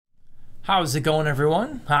How's it going,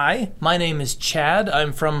 everyone? Hi, my name is Chad.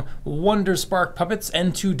 I'm from Wonderspark Puppets,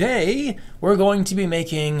 and today we're going to be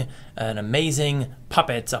making an amazing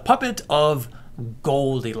puppet, a puppet of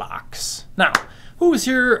Goldilocks. Now, who's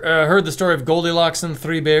here heard the story of Goldilocks and the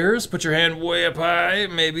Three Bears? Put your hand way up high,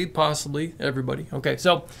 maybe, possibly, everybody. Okay,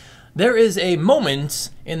 so there is a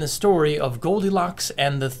moment in the story of Goldilocks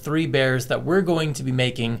and the Three Bears that we're going to be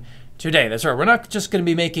making today. That's right, we're not just going to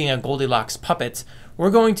be making a Goldilocks puppet. We're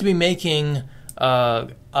going to be making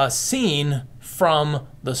a scene from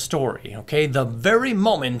the story, okay? The very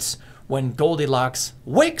moment when Goldilocks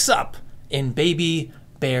wakes up in Baby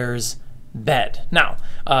Bear's bed. Now,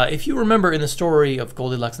 if you remember in the story of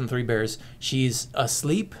Goldilocks and the Three Bears, she's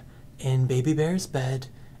asleep in Baby Bear's bed,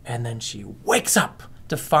 and then she wakes up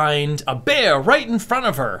to find a bear right in front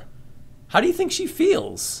of her. How do you think she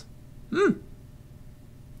feels?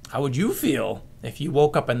 How would you feel if you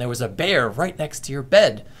woke up and there was a bear right next to your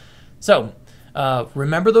bed? So,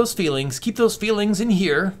 remember those feelings. Keep those feelings in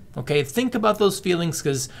here, okay? Think about those feelings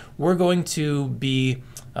because we're going to be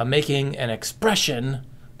making an expression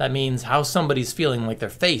that means how somebody's feeling, like their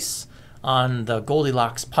face on the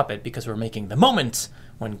Goldilocks puppet, because we're making the moment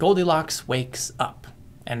when Goldilocks wakes up.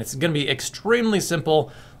 And it's going to be extremely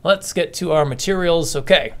simple. Let's get to our materials.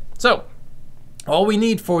 Okay, so all we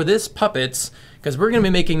need for this puppet, because we're going to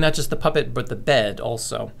be making not just the puppet, but the bed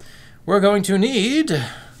also. We're going to need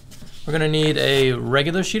a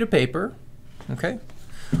regular sheet of paper, okay?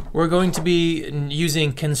 We're going to be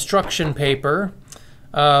using construction paper,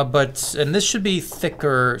 and this should be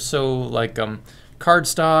thicker, so like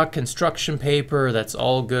cardstock, construction paper, that's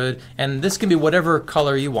all good. And this can be whatever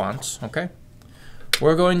color you want, okay?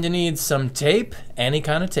 We're going to need some tape, any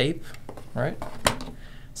kind of tape, right?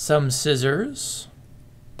 Some scissors.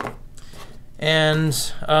 And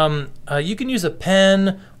you can use a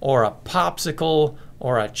pen or a popsicle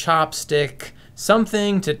or a chopstick,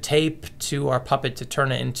 something to tape to our puppet to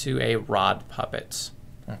turn it into a rod puppet,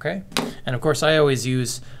 okay? And of course I always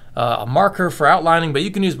use a marker for outlining, but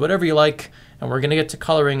you can use whatever you like, and we're gonna get to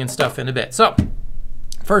coloring and stuff in a bit. So,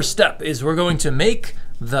 first step is we're going to make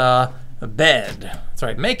the bed. That's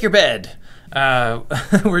right, make your bed.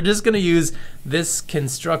 We're just gonna use this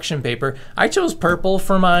construction paper. I chose purple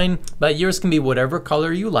for mine, but yours can be whatever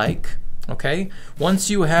color you like, okay?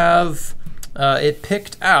 Once you have it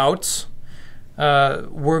picked out,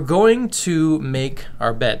 we're going to make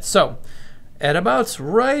our bed. So, at about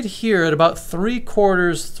right here, at about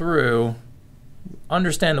 3/4 through,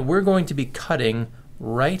 understand that we're going to be cutting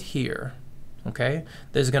right here, okay?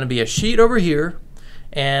 There's gonna be a sheet over here,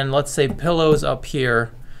 and let's say pillows up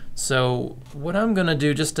here. So what I'm gonna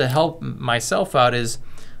do just to help myself out is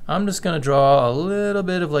I'm just gonna draw a little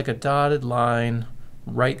bit of like a dotted line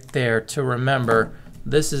right there to remember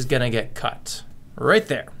this is gonna get cut right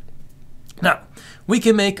there. Now we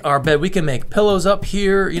can make our bed, we can make pillows up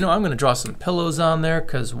here. You know, I'm gonna draw some pillows on there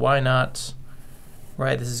because why not?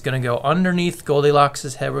 Right, this is gonna go underneath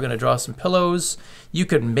Goldilocks' head. We're gonna draw some pillows. You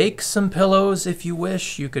could make some pillows if you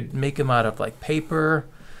wish. You could make them out of like paper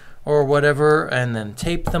or whatever, and then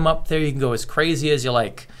tape them up there. You can go as crazy as you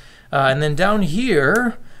like. And then down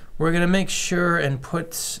here, we're gonna make sure and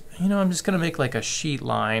put, you know, I'm just gonna make like a sheet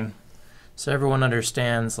line so everyone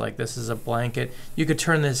understands like this is a blanket. You could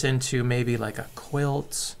turn this into maybe like a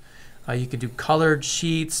quilt. You could do colored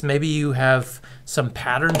sheets. Maybe you have some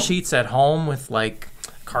pattern sheets at home with like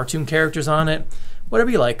cartoon characters on it.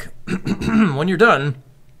 Whatever you like. When you're done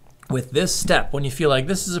with this step, when you feel like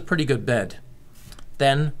this is a pretty good bed,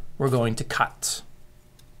 then we're going to cut,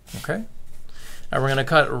 okay? Now we're gonna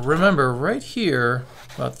cut, remember, right here,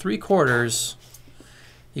 about 3/4,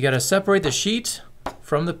 you gotta separate the sheet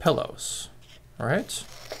from the pillows, all right?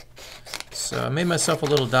 So I made myself a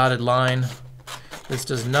little dotted line. This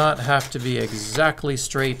does not have to be exactly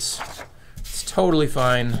straight. It's totally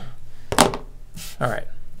fine. All right,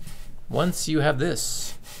 once you have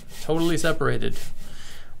this totally separated,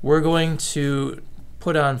 we're going to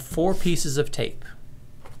put on 4 pieces of tape.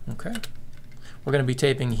 Okay, we're going to be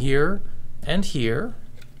taping here and here.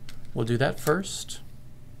 We'll do that first.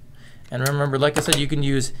 And remember, like I said, you can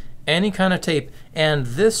use any kind of tape, and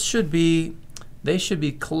this should be, they should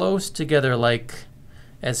be close together, like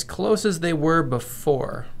as close as they were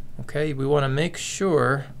before. Okay, we want to make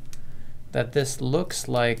sure that this looks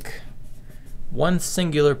like one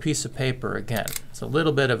singular piece of paper again. It's a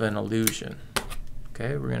little bit of an illusion.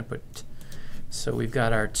 Okay, we're going to put, so we've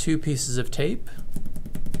got our 2 pieces of tape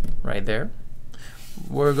right there.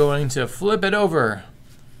 We're going to flip it over.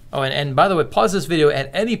 Oh, and by the way, pause this video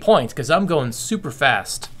at any point because I'm going super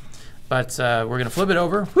fast. But we're gonna flip it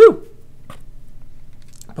over. Woo!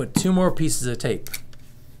 Put 2 more pieces of tape.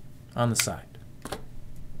 on the side.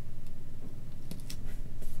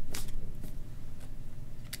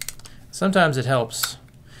 Sometimes it helps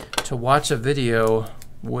to watch a video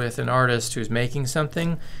with an artist who's making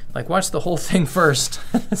something. Like, watch the whole thing first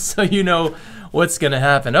so you know what's going to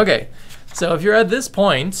happen. Okay, so if you're at this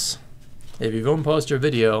point, if you go and post your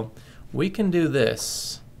video, we can do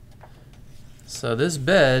this. So this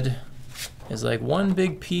bed is like one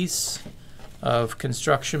big piece of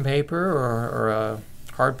construction paper or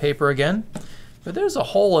hard paper again, but there's a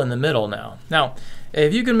hole in the middle now. Now,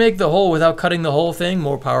 if you can make the hole without cutting the whole thing,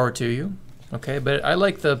 more power to you. Okay, but I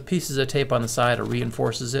like the pieces of tape on the side, it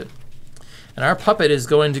reinforces it. And our puppet is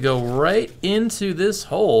going to go right into this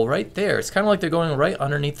hole right there. It's kind of like they're going right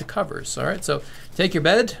underneath the covers. All right, so take your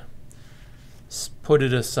bed, put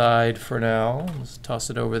it aside for now. Let's toss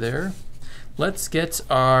it over there. Let's get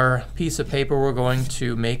our piece of paper. We're going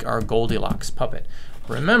to make our Goldilocks puppet.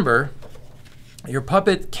 Remember, your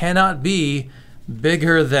puppet cannot be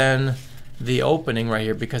bigger than the opening right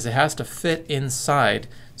here because it has to fit inside.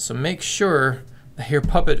 So make sure that your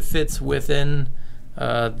puppet fits within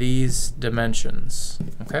these dimensions.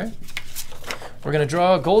 Okay? We're going to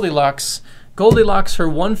draw Goldilocks. Goldilocks, her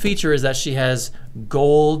one feature is that she has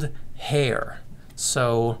gold hair.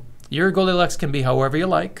 So your Goldilocks can be however you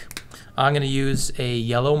like. I'm going to use a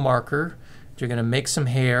yellow marker. You're going to make some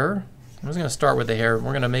hair. I'm just going to start with the hair.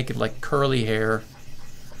 We're going to make it like curly hair.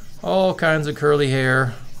 All kinds of curly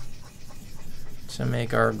hair to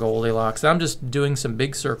make our Goldilocks. I'm just doing some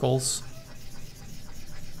big circles.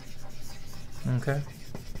 Okay.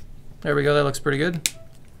 There we go. That looks pretty good.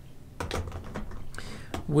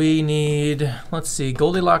 We need, let's see,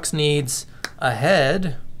 Goldilocks needs a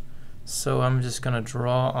head. So I'm just going to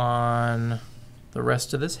draw on the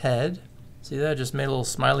rest of this head. See that? I just made a little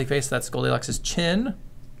smiley face. That's Goldilocks' chin.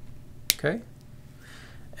 Okay.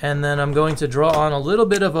 And then I'm going to draw on a little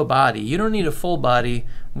bit of a body. You don't need a full body.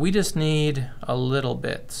 We just need a little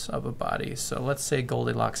bit of a body. So let's say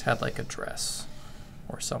Goldilocks had like a dress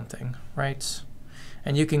or something, right?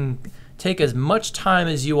 And you can take as much time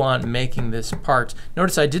as you want making this part.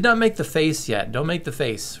 Notice I did not make the face yet. Don't make the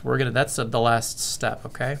face. That's the last step,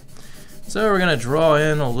 okay? So we're gonna draw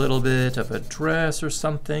in a little bit of a dress or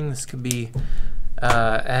something. This could be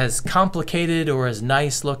as complicated or as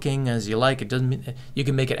nice looking as you like. It doesn't. You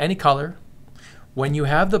can make it any color. When you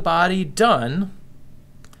have the body done,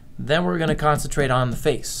 then we're gonna concentrate on the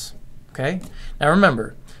face, okay? Now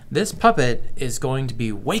remember, this puppet is going to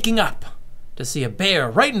be waking up to see a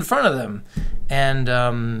bear right in front of them. And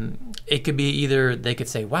it could be either, they could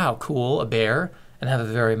say, wow, cool, a bear, and have a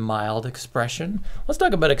very mild expression. Let's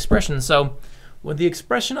talk about expression. So when the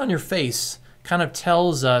expression on your face kind of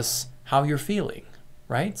tells us how you're feeling,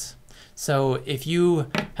 right? So if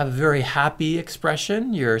you have a very happy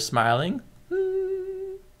expression, you're smiling,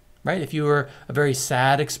 right? If you were a very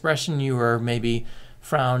sad expression, you were maybe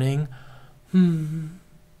frowning.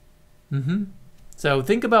 So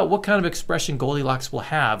think about what kind of expression Goldilocks will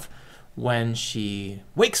have when she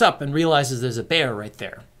wakes up and realizes there's a bear right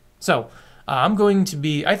there. So I'm going to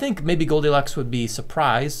be, I think maybe Goldilocks would be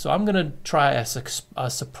surprised, so I'm going to try a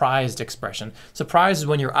surprised expression. Surprised is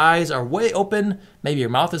when your eyes are way open, maybe your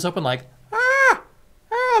mouth is open like, ah,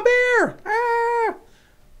 ah, bear, ah.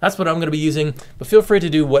 That's what I'm going to be using, but feel free to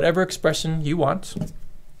do whatever expression you want.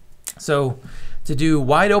 So to do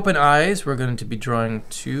wide open eyes, we're going to be drawing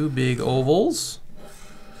two big ovals.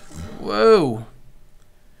 Whoa.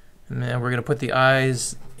 And then we're going to put the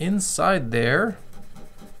eyes inside there.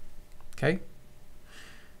 Okay.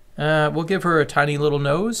 We'll give her a tiny little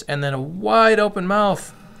nose and then a wide open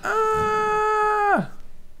mouth. Ah!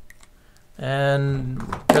 And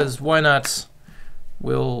because why not?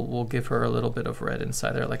 We'll give her a little bit of red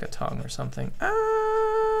inside there, like a tongue or something.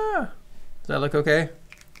 Ah! Does that look okay?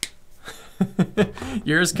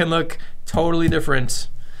 Yours can look totally different.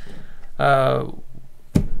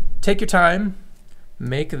 Take your time,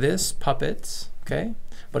 make this puppet, okay?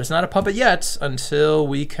 But it's not a puppet yet until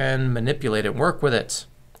we can manipulate it and work with it.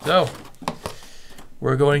 So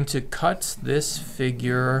we're going to cut this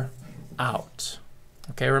figure out.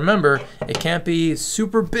 Okay, remember, it can't be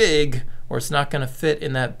super big or it's not gonna fit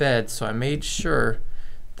in that bed. So I made sure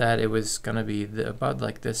that it was gonna be about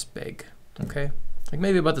like this big, okay? Like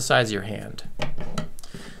maybe about the size of your hand.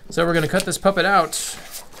 So we're gonna cut this puppet out.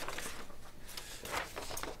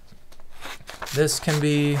 This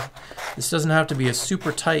doesn't have to be a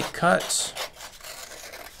super tight cut.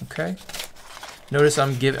 Okay. Notice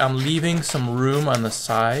I'm leaving some room on the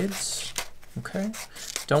sides. Okay.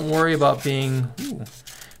 Don't worry about being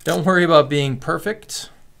perfect.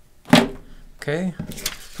 Okay.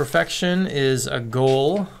 Perfection is a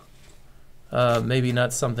goal maybe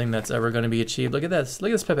not something that's ever going to be achieved. Look at this. Look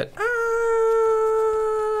at this puppet. Ah!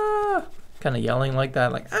 Kind of yelling like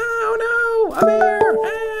that, like, oh no, a bear!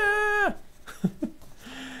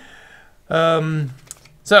 Ah!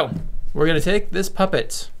 So we're going to take this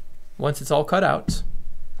puppet, once it's all cut out,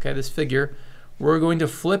 okay, this figure, we're going to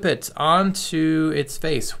flip it onto its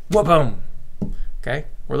face. Wha-boom! Okay,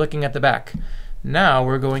 we're looking at the back. Now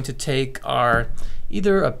we're going to take our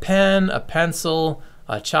either a pen, a pencil,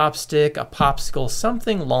 a chopstick, a popsicle,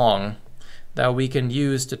 something long that we can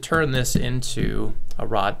use to turn this into a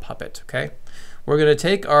rod puppet, okay? We're gonna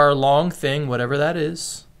take our long thing, whatever that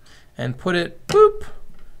is, and put it, boop,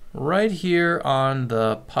 right here on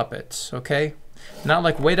the puppet, okay? Not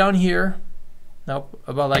like way down here, nope,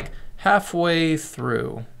 about like halfway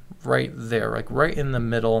through, right there, like right in the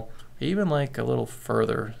middle, even like a little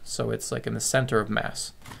further, so it's like in the center of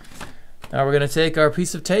mass. Now we're gonna take our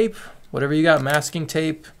piece of tape, whatever you got, masking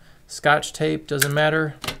tape, scotch tape, doesn't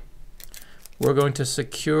matter. We're going to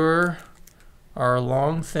secure our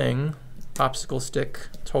long thing, popsicle stick,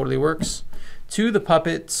 totally works, to the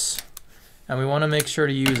puppets, and we want to make sure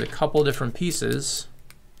to use a couple different pieces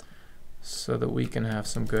so that we can have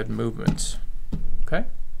some good movement, okay?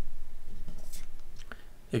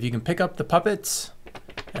 If you can pick up the puppets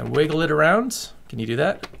and wiggle it around, can you do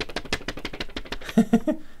that?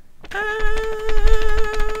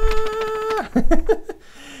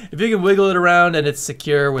 If you can wiggle it around and it's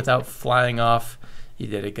secure without flying off, you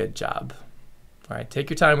did a good job. All right, take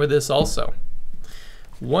your time with this also.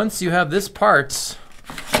 Once you have this part,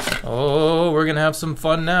 oh, we're gonna have some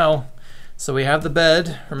fun now. So we have the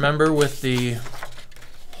bed, remember, with the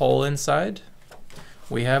hole inside.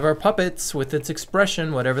 We have our puppets with its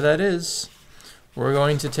expression, whatever that is. We're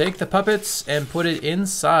going to take the puppets and put it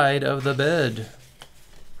inside of the bed.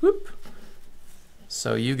 Whoop.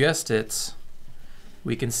 So you guessed it.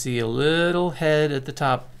 We can see a little head at the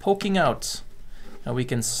top poking out. Now we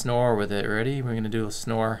can snore with it. Ready? We're gonna do a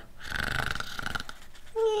snore.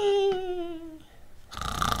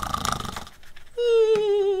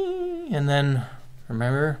 And then,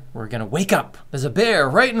 remember, we're gonna wake up. There's a bear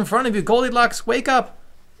right in front of you. Goldilocks, wake up.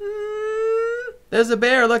 There's a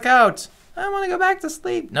bear, look out. I wanna go back to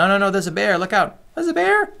sleep. No, no, no, there's a bear, look out. There's a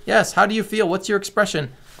bear? Yes, how do you feel? What's your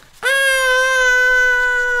expression?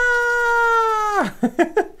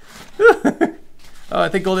 Oh, I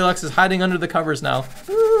think Goldilocks is hiding under the covers now.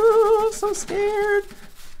 Ooh, I'm so scared.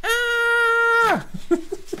 Ah!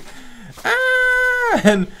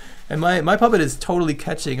 Ah! And my puppet is totally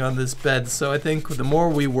catching on this bed, so I think the more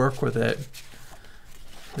we work with it,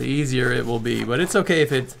 the easier it will be. But it's okay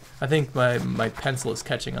if it, I think my pencil is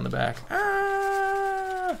catching on the back.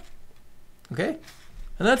 Ah! Okay,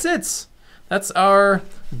 and that's it. That's our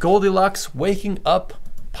Goldilocks waking up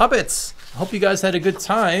puppets. I hope you guys had a good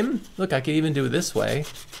time. Look, I can even do it this way.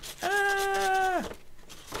 Ah!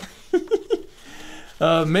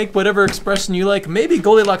 Make whatever expression you like. Maybe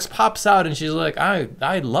Goldilocks pops out and she's like,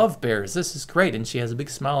 I love bears. This is great. And she has a big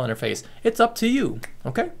smile on her face. It's up to you,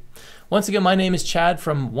 okay? Once again, my name is Chad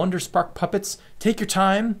from Wonderspark Puppets. Take your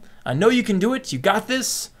time. I know you can do it. You got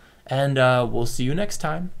this. And we'll see you next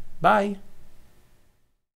time. Bye.